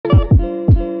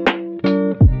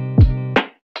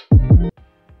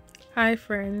Hi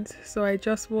friends, so I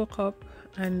just woke up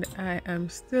and I am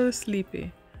still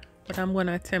sleepy, but I'm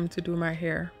gonna attempt to do my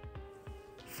hair.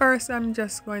 First, I'm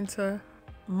just going to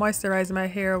moisturize my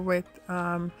hair with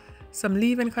some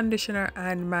leave-in conditioner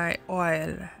and my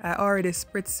oil. I already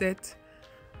spritz it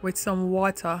with some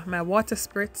water, my water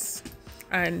spritz.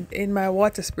 And in my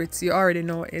water spritz, you already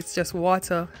know it's just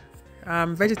water,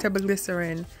 vegetable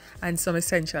glycerin, and some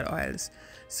essential oils.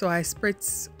 So I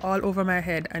spritz all over my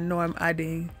head, and now I'm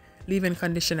adding leave-in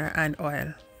conditioner and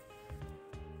oil.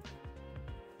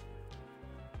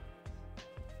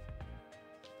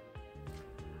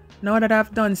 Now that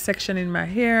I've done sectioning my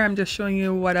hair, I'm just showing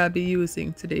you what I'll be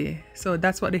using today. So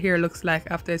that's what the hair looks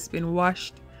like after it's been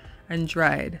washed and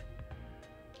dried.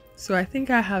 So I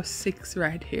think I have 6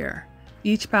 right here.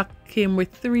 Each pack came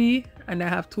with 3 and I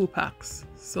have 2 packs.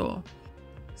 So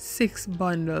 6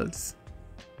 bundles.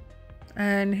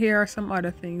 And here are some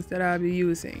other things that I'll be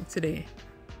using today.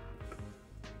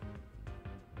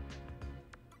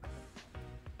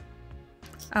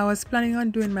 I was planning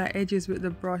on doing my edges with the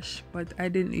brush, but I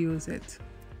didn't use it.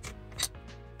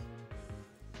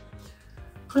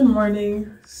 Good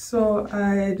morning. So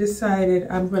I decided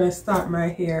I'm going to start my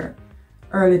hair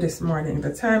early this morning.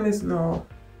 The time is now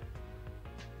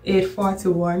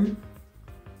 8:41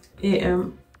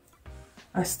 a.m.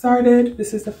 I started.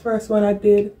 This is the first one I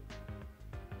did.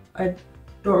 I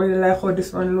don't really like how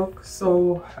this one looks,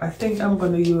 so I think I'm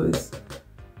going to use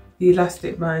the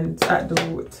elastic bands at the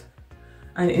root.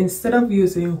 And instead of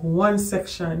using one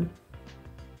section,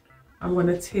 I'm going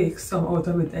to take some out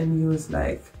of it and use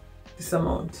like this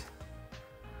amount.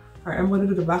 Alright, I'm going to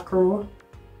do the back row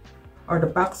or the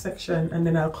back section, and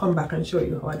then I'll come back and show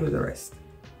you how I do the rest.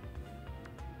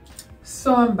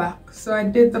 So I'm back. So I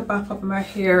did the back of my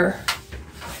hair.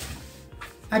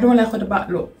 I don't like how the back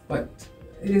look, but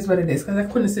it is what it is because I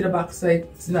couldn't see the back, so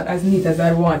it's not as neat as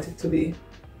I want it to be.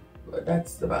 But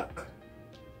that's the back.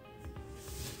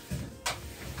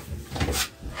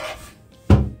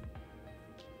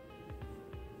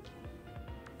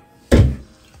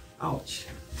 Ouch.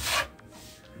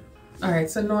 Alright,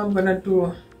 so now I'm gonna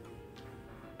do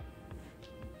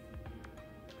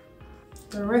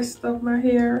the rest of my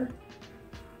hair.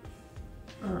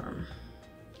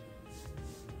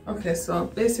 Okay, so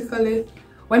basically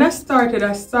when I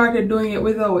started doing it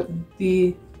without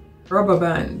the rubber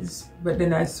bands, but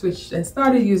then I switched and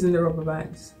started using the rubber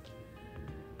bands.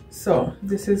 So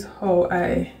this is how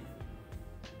I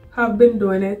have been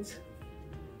doing it.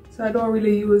 So I don't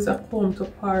really use a comb to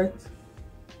part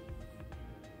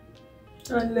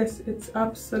unless it's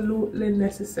absolutely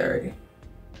necessary.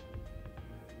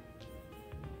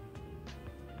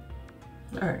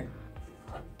 Alright.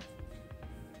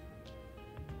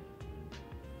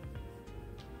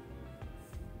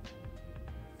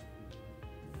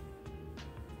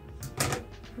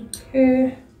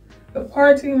 Okay, the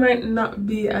parting might not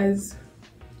be as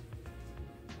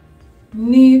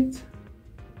neat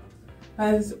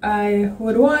as I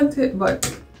would want it,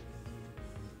 but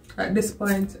at this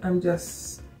point I'm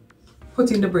just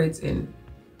putting the braids in.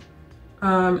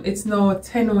 It's now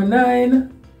 10:09.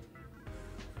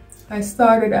 I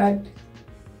started at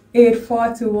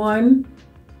 8:41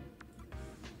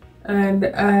 and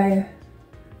I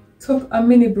took a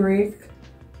mini break,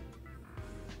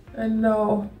 and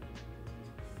now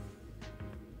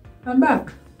I'm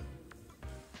back.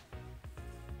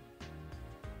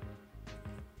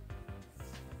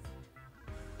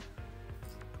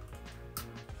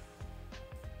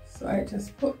 So I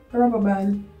just put the rubber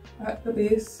band at the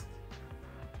base.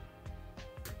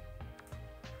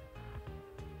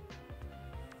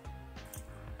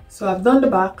 So I've done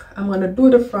the back. I'm going to do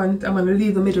the front. I'm going to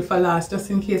leave the middle for last just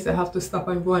in case I have to stop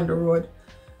and go on the road.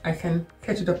 I can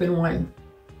catch it up in one.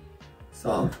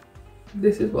 So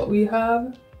this is what we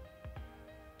have.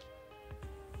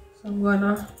 So I'm going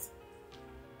to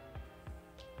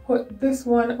put this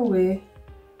one away.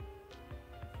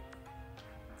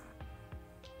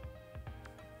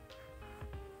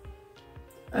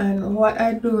 And what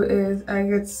I do is I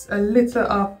get a little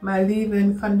of my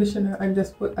leave-in conditioner and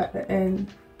just put at the end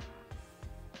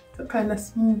to kind of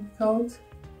smooth it out.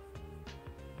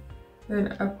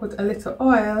 Then I put a little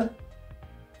oil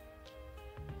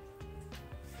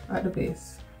at the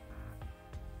base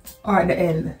or at the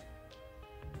end.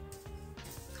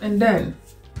 And then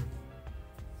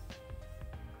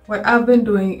what I've been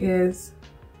doing is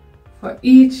for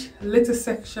each little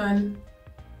section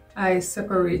I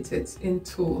separate it in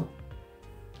 2,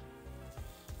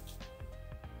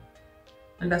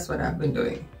 and that's what I've been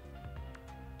doing.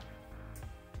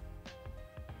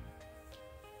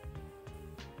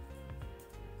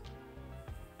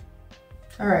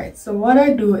 All right, so what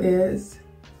I do is,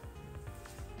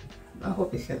 I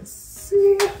hope you can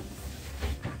see.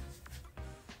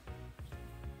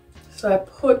 So I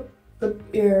put the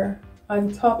ear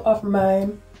on top of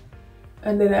mine,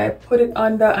 and then I put it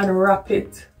under and wrap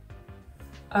it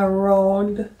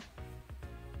around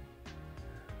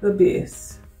the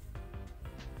base.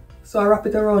 So I wrap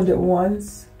it around it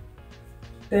once,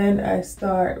 then I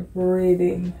start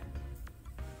braiding.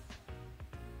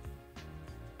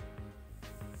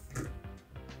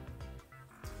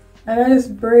 And I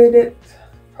just braid it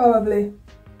probably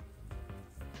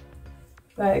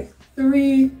like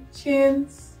 3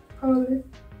 chains, probably,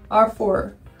 or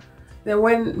 4. Then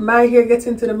when my hair gets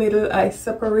into the middle, I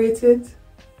separate it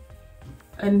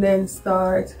and then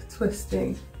start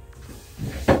twisting.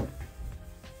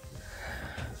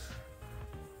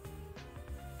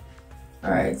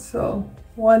 Alright, so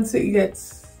once it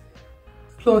gets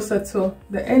closer to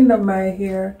the end of my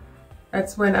hair,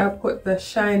 that's when I put the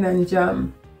shine and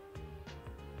jam.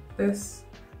 This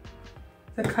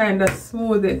to kind of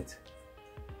smooth it.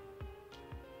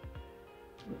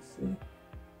 Let's see,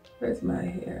 where's my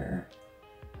hair?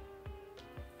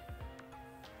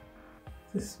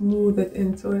 To smooth it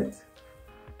into it.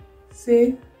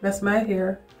 See, that's my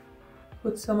hair.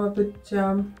 Put some of the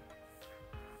jam,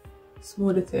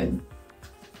 smooth it in,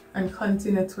 and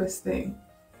continue twisting.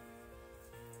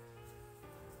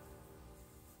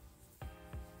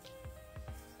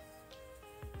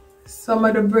 Some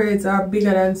of the braids are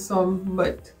bigger than some,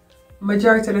 but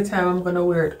majority of the time I'm gonna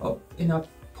wear it up in a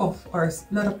puff, or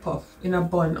not a puff, in a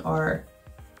bun, or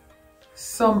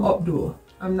some updo.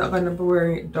 I'm not gonna be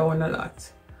wearing it down a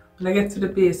lot. When I get to the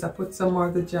base, I put some more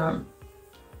of the jam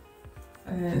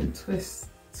and twist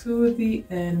to the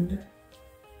end,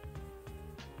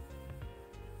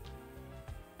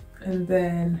 and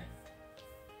then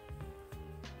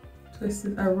twist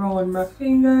it around my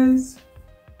fingers,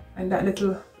 and that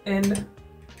little end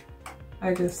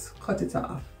I just cut it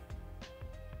off.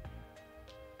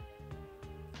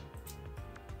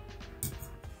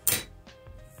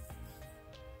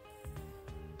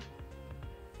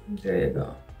 There you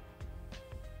go.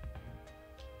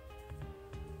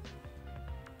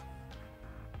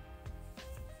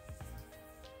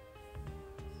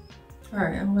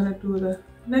 Alright, I'm gonna do the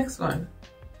next one.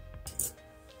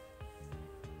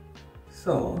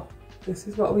 So this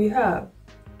is what we have.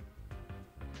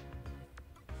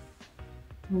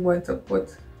 I'm going to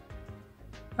put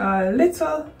a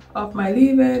little of my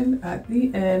leave-in at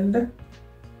the end,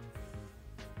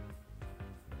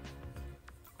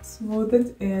 smooth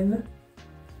it in,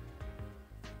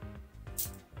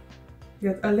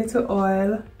 get a little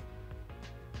oil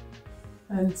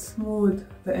and smooth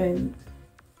the end.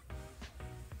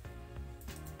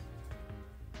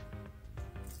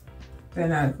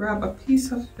 Then I grab a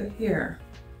piece of the hair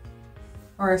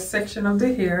or a section of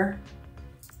the hair.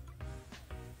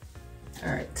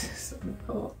 All right,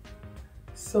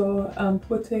 so I'm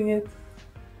putting it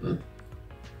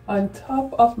on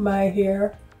top of my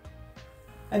hair,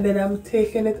 and then I'm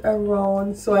taking it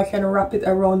around so I can wrap it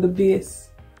around the base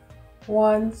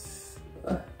once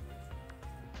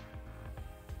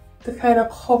to kind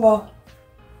of cover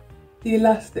the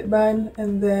elastic band,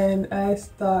 and then I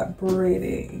start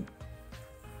braiding.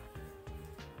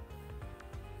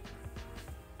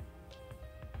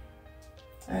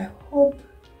 I hope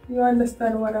you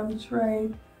understand what I'm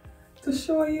trying to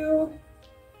show you.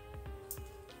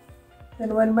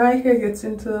 And when my hair gets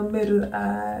into the middle,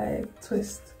 I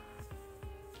twist.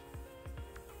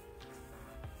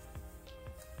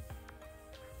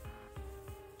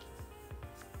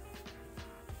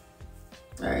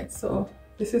 Alright, so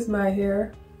this is my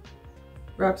hair.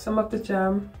 Grab some of the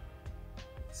jam,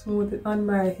 smooth it on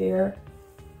my hair.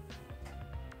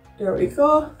 There we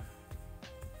go.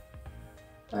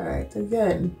 Alright,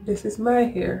 again, this is my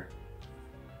hair.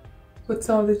 Put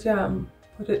some of the jam,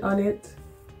 put it on it,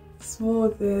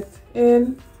 smooth it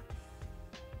in.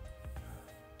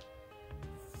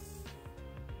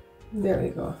 There we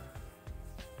go.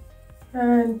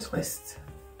 And twist.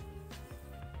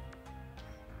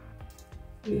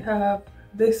 We have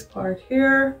this part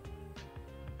here.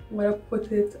 I'm gonna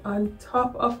put it on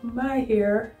top of my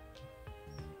hair.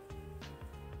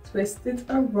 Twist it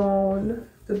around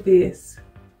the base.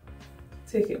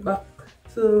 Take it back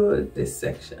to this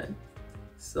section.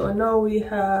 So now we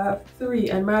have 3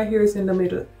 and my hair is in the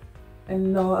middle.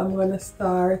 And now I'm gonna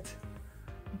start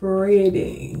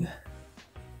braiding.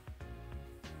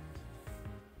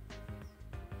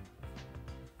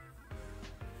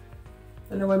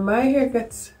 And then when my hair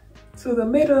gets to the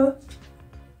middle,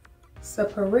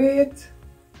 separate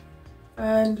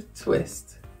and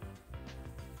twist.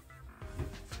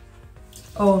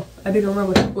 Oh, I didn't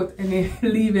remember to put any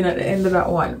leave-in at the end of that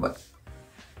one, but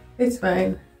it's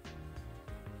fine.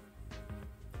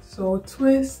 So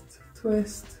twist,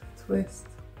 twist, twist.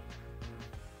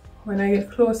 When I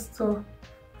get close to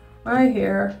my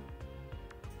hair,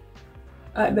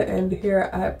 at the end here,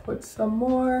 I put some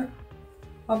more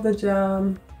of the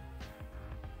jam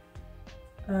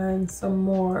and some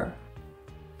more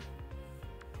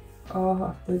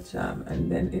of the jam, and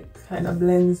then it kind of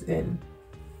blends in.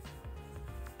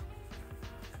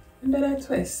 And then I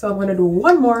twist. So I'm gonna do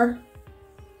one more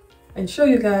and show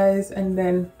you guys, and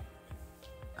then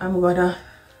I'm gonna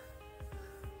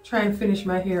try and finish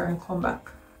my hair and come back.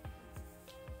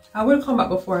 I will come back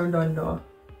before I'm done though.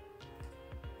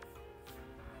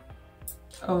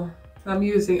 Oh, I'm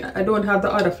using, I don't have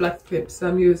the other flat clips, so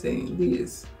I'm using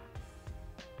these.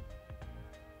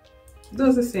 It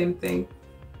does the same thing.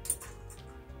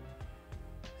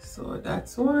 So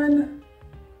that's one.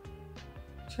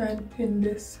 Try and pin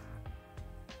this.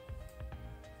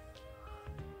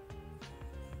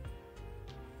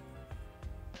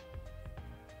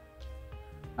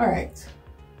 All right.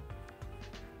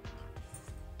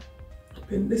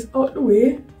 Pin this out the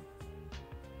way.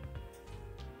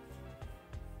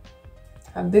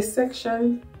 Have this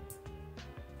section,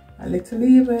 a little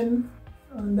leave-in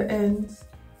on the ends.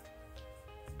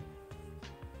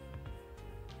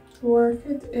 Work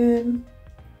it in,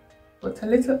 put a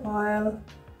little oil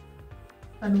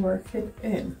and work it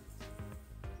in.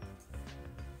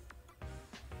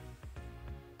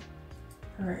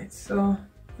 All right, so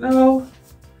now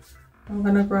I'm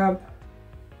gonna grab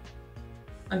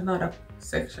another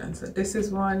section. So this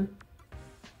is one.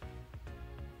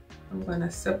 I'm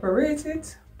gonna separate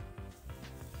it.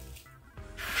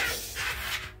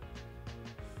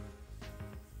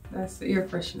 That's the air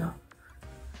freshener.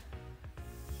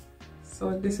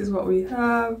 So this is what we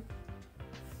have.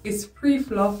 It's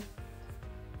pre-fluff,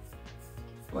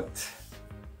 but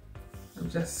I'm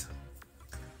just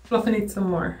fluffing it some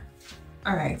more.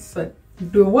 All right, so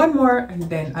do one more and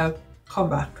then I'll come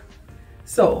back.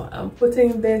 So I'm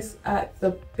putting this at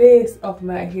the base of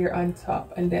my hair on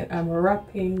top, and then I'm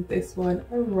wrapping this one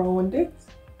around it.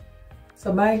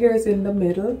 So my hair is in the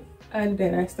middle, and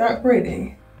then I start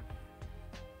braiding.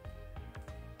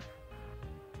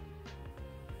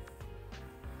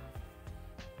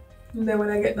 And then when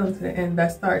I get down to the end, I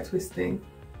start twisting.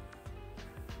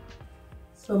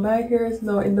 So my hair is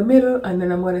now in the middle, and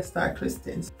then I'm going to start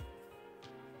twisting.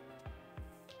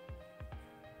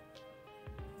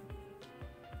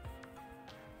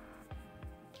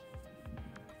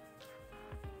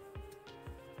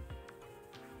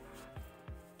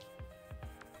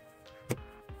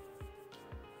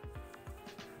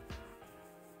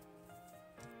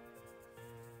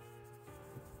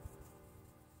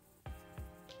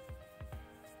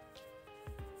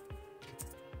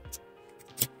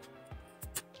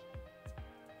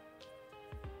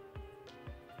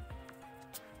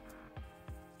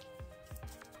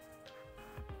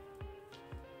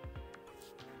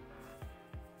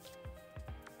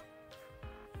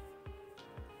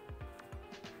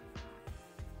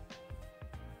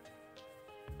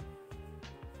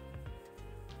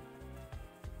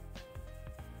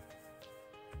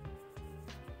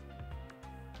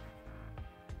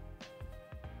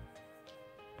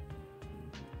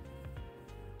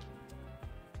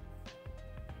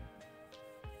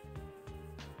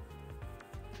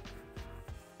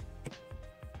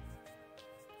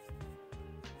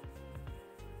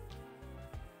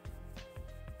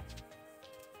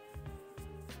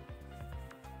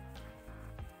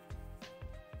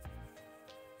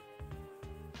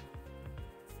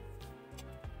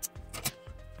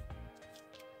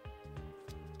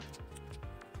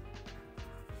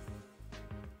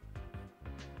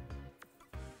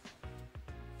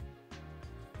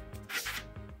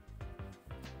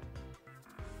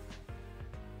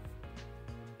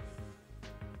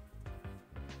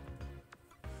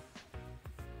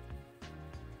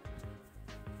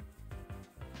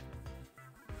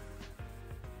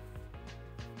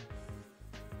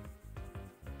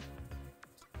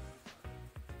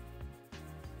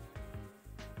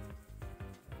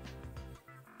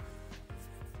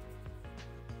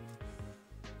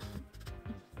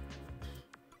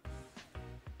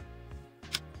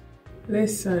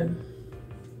 Listen,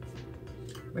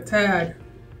 we're tired.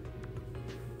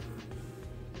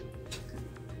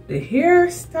 The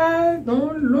hairstyle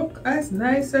don't look as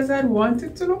nice as I'd want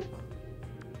it to look,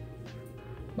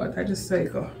 but I just say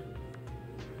go.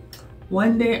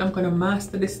 One day I'm gonna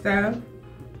master this style,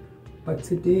 but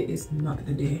today is not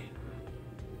the day,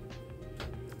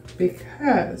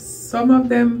 because some of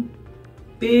them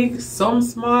big, some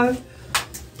small,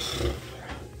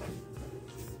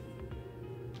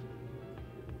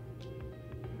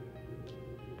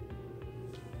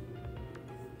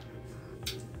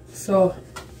 So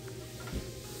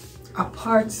I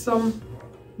part some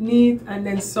neat and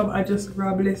then some I just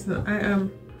grab. Listen, I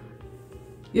am,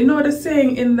 you know the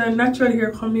saying in the natural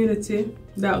hair community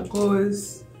that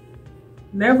goes,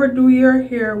 never do your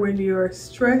hair when you're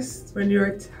stressed, when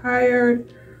you're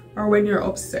tired, or when you're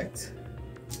upset,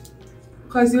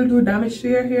 because you'll do damage to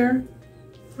your hair,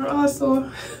 and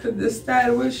also the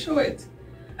style will show it.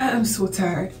 I am so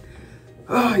tired.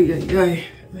 Oh yeah, yeah.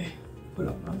 Let me pull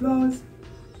up my blouse.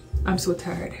 I'm so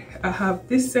tired. I have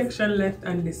this section left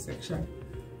and this section.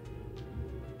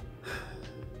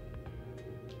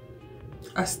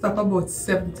 I stop about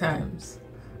 7 times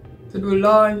to do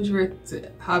laundry,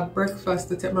 to have breakfast,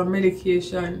 to take my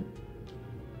medication,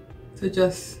 to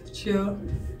just chill.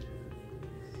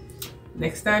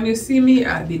 Next time you see me,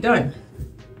 I'll be done.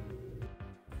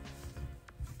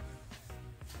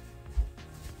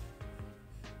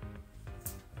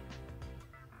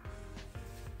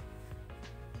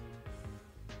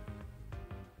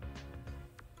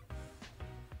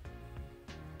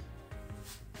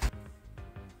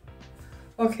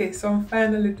 Okay, so I'm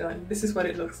finally done. This is what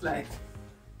it looks like.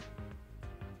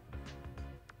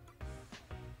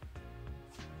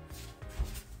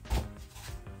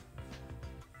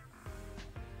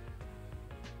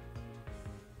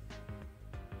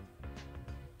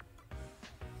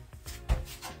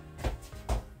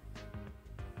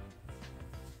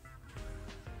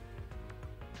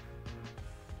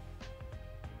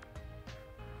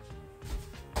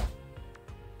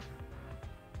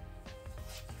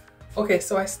 Okay,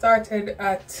 so I started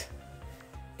at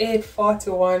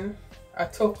 8:41. I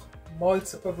took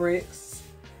multiple breaks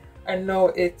and now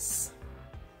it's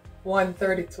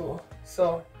 1:32.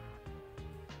 So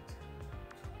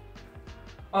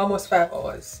almost 5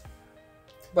 hours.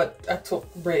 But I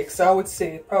took breaks. So I would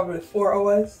say probably 4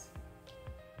 hours.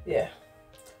 Yeah.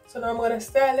 So now I'm gonna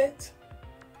style it,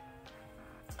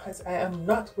 because I am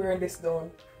not wearing this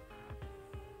down.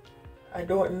 I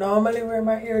don't normally wear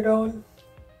my hair down.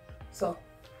 So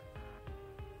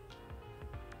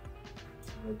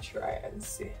I'll try and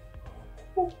see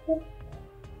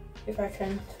if I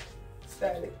can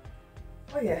style it.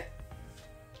 Oh yeah.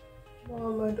 You know what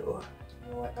I'm gonna do?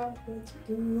 You know what I'm going to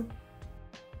do?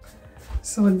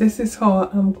 So this is how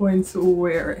I'm going to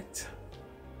wear it.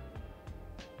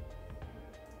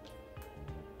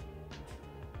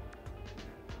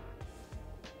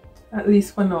 At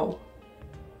least for now.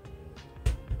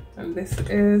 And this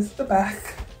is the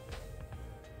back.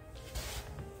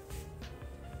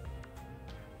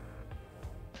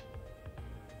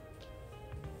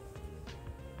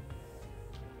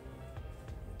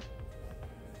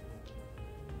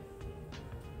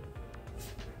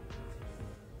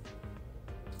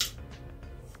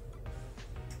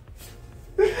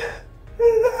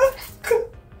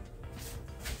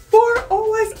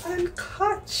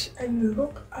 And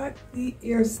look at the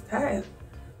hairstyle.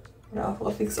 Now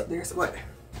I'll fix up there somewhat.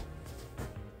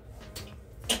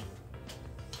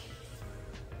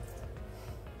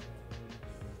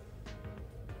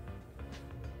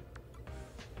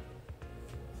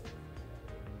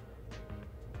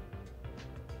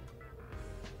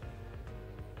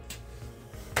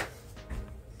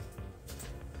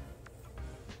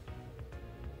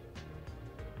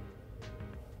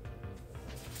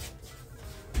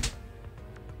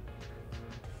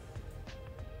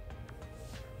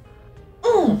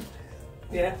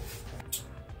 Yeah.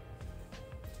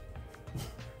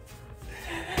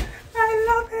 I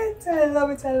love it. I love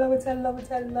it. I love it. I love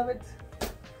it. I love it.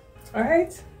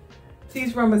 Alright.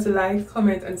 Please remember to like,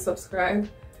 comment, and subscribe.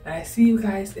 And I see you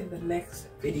guys in the next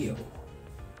video.